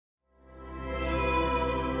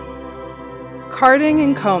Carding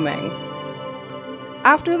and combing.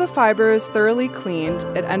 After the fiber is thoroughly cleaned,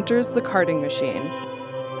 it enters the carding machine.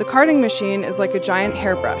 The carding machine is like a giant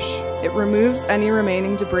hairbrush. It removes any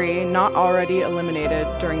remaining debris not already eliminated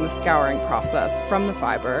during the scouring process from the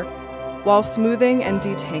fiber, while smoothing and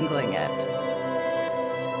detangling it.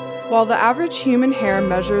 While the average human hair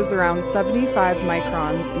measures around 75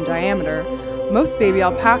 microns in diameter, most baby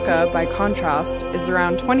alpaca, by contrast, is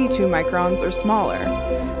around 22 microns or smaller.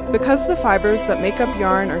 Because the fibers that make up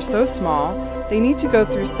yarn are so small, they need to go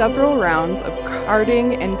through several rounds of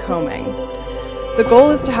carding and combing. The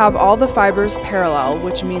goal is to have all the fibers parallel,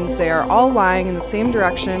 which means they are all lying in the same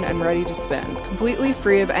direction and ready to spin, completely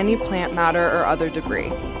free of any plant matter or other debris.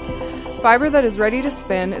 Fiber that is ready to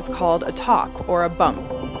spin is called a top or a bump.